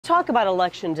Talk about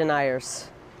election deniers.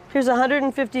 Here's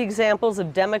 150 examples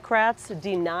of Democrats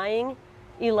denying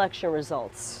election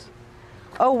results.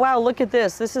 Oh wow, look at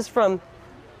this. This is from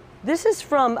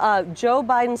Joe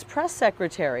Biden's press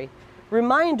secretary.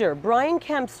 Reminder, Brian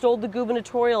Kemp stole the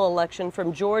gubernatorial election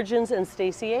from Georgians and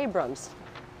Stacey Abrams.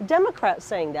 Democrats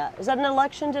saying that. Is that an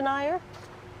election denier?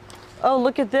 Oh,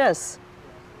 look at this.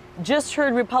 Just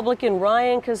heard Republican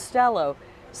Ryan Costello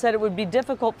said it would be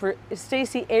difficult for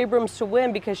Stacey Abrams to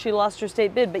win because she lost her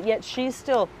state bid, but yet she's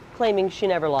still claiming she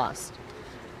never lost.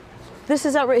 This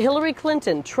is outrageous. Hillary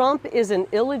Clinton, Trump is an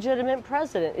illegitimate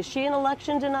president. Is she an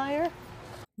election denier?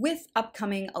 With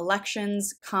upcoming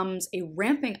elections comes a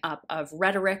ramping up of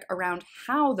rhetoric around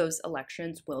how those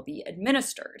elections will be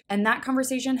administered. And that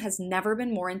conversation has never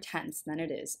been more intense than it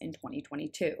is in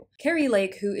 2022. Kari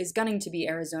Lake, who is gunning to be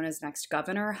Arizona's next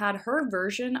governor, had her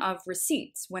version of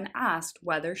receipts when asked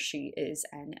whether she is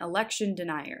an election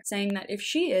denier, saying that if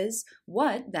she is,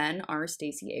 what then are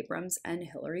Stacey Abrams and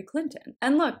Hillary Clinton?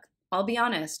 And look, I'll be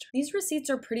honest, these receipts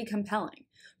are pretty compelling.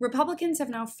 Republicans have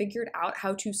now figured out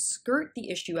how to skirt the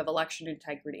issue of election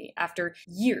integrity after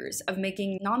years of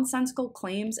making nonsensical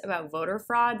claims about voter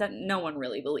fraud that no one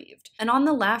really believed. And on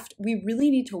the left, we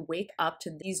really need to wake up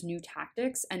to these new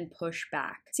tactics and push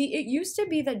back. See, it used to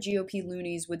be that GOP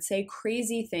loonies would say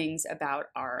crazy things about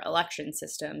our election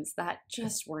systems that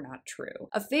just were not true.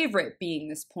 A favorite being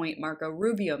this point Marco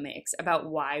Rubio makes about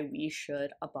why we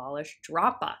should abolish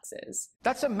drop boxes.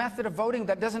 That's a method of voting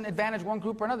that doesn't advantage one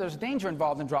group or another. There's danger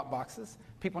involved in drop boxes.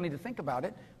 People need to think about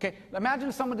it. Okay, imagine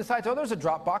if someone decides, oh, there's a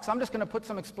drop box, I'm just going to put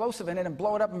some explosive in it and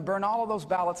blow it up and burn all of those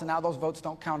ballots, and now those votes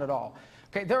don't count at all.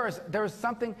 Okay, there is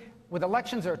something with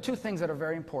elections. There are two things that are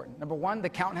very important. Number one, the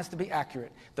count has to be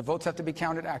accurate. The votes have to be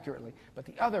counted accurately. But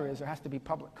the other is there has to be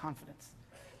public confidence.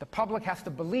 The public has to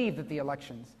believe that the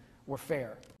elections were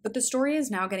fair. But the story is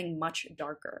now getting much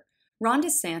darker. Ron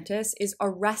DeSantis is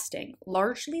arresting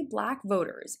largely black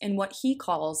voters in what he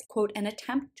calls, quote, an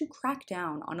attempt to crack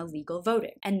down on illegal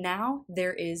voting. And now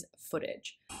there is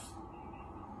footage.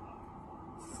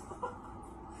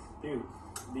 Dude,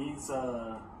 these,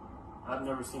 I've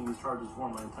never seen these charges before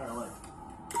in my entire life.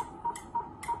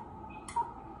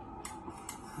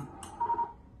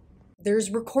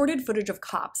 There's recorded footage of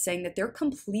cops saying that they're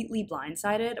completely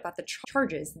blindsided about the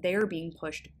charges they're being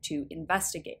pushed to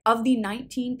investigate. Of the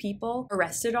 19 people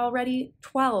arrested already,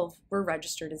 12 were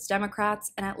registered as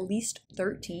Democrats and at least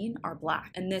 13 are black.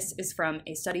 And this is from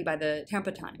a study by the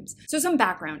Tampa Times. So some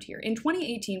background here. In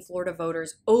 2018, Florida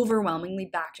voters overwhelmingly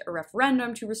backed a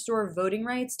referendum to restore voting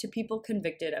rights to people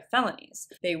convicted of felonies.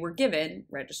 They were given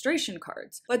registration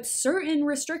cards, but certain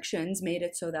restrictions made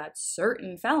it so that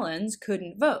certain felons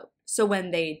couldn't vote. So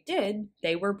when they did,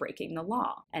 they were breaking the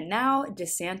law. And now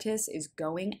DeSantis is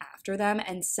going after them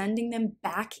and sending them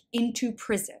back into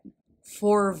prison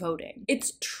for voting.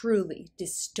 It's truly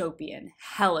dystopian,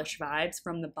 hellish vibes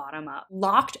from the bottom up,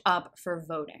 locked up for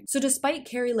voting. So despite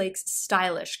Kari Lake's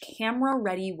stylish,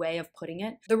 camera-ready way of putting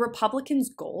it, the Republicans'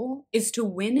 goal is to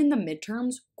win in the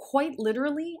midterms quite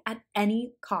literally at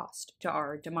any cost to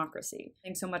our democracy.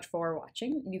 Thanks so much for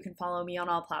watching. You can follow me on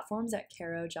all platforms at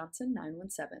Caro Johnson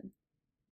 917.